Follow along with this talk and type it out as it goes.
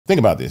think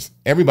about this.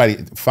 Everybody,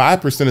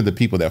 5% of the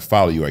people that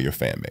follow you are your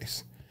fan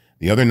base.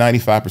 The other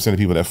 95% of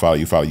people that follow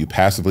you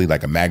passively,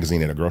 like a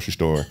magazine at a grocery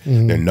store.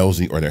 They're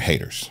nosy or they're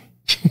haters,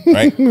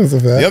 right?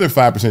 The other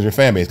 5% is your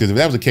fan base. Because if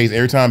that was the case,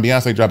 every time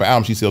Beyonce drop an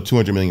album, she sell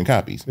 200 million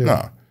copies. Yeah.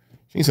 No,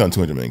 she ain't selling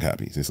 200 million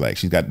copies. It's like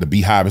she's got the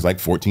Beehive is like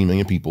 14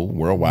 million people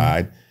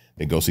worldwide.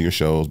 They go see her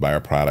shows, buy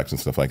her products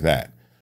and stuff like that.